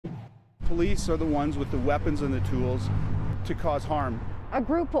police are the ones with the weapons and the tools to cause harm. A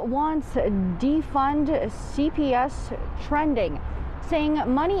group wants defund CPS trending, saying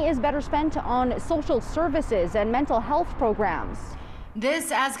money is better spent on social services and mental health programs.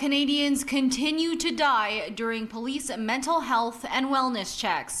 This as Canadians continue to die during police mental health and wellness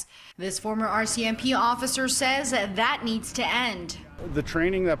checks. This former RCMP officer says that needs to end. The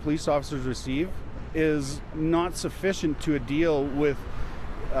training that police officers receive is not sufficient to deal with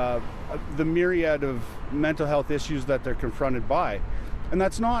the myriad of mental health issues that they're confronted by. And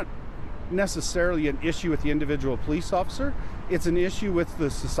that's not necessarily an issue with the individual police officer. It's an issue with the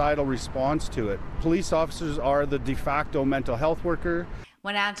societal response to it. Police officers are the de facto mental health worker.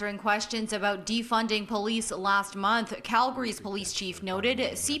 When answering questions about defunding police last month, Calgary's police chief noted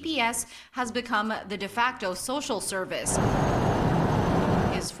CPS has become the de facto social service.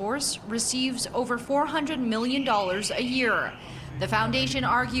 His force receives over $400 million a year. The foundation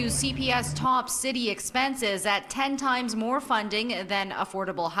argues CPS tops city expenses at 10 times more funding than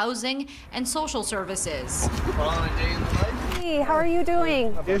affordable housing and social services. Hey, how are you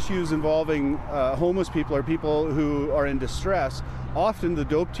doing? Issues involving homeless people or people who are in distress, often the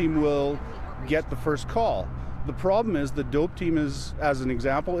DOPE team will get the first call. The problem is the DOPE team is, as an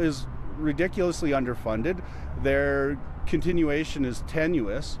example, is ridiculously underfunded. Their continuation is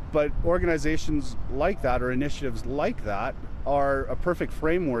tenuous, but organizations like that or initiatives like that are a perfect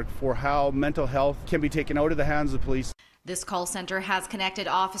framework for how mental health can be taken out of the hands of police. This call center has connected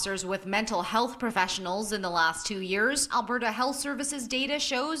officers with mental health professionals in the last 2 years. Alberta Health Services data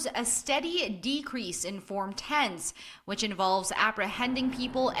shows a steady decrease in Form 10s, which involves apprehending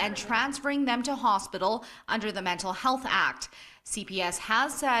people and transferring them to hospital under the Mental Health Act. CPS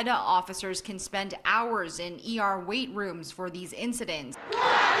has said officers can spend hours in ER wait rooms for these incidents.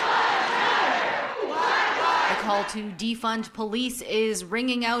 The call to defund police is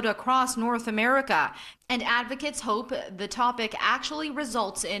ringing out across North America, and advocates hope the topic actually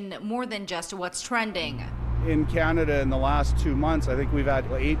results in more than just what's trending. In Canada in the last 2 months, I think we've had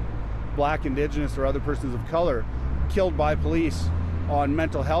 8 Black, Indigenous, or other persons of color killed by police on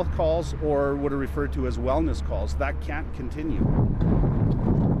mental health calls or what are referred to as wellness calls. That can't continue.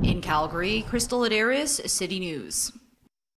 In Calgary, Crystal Adaris, City News.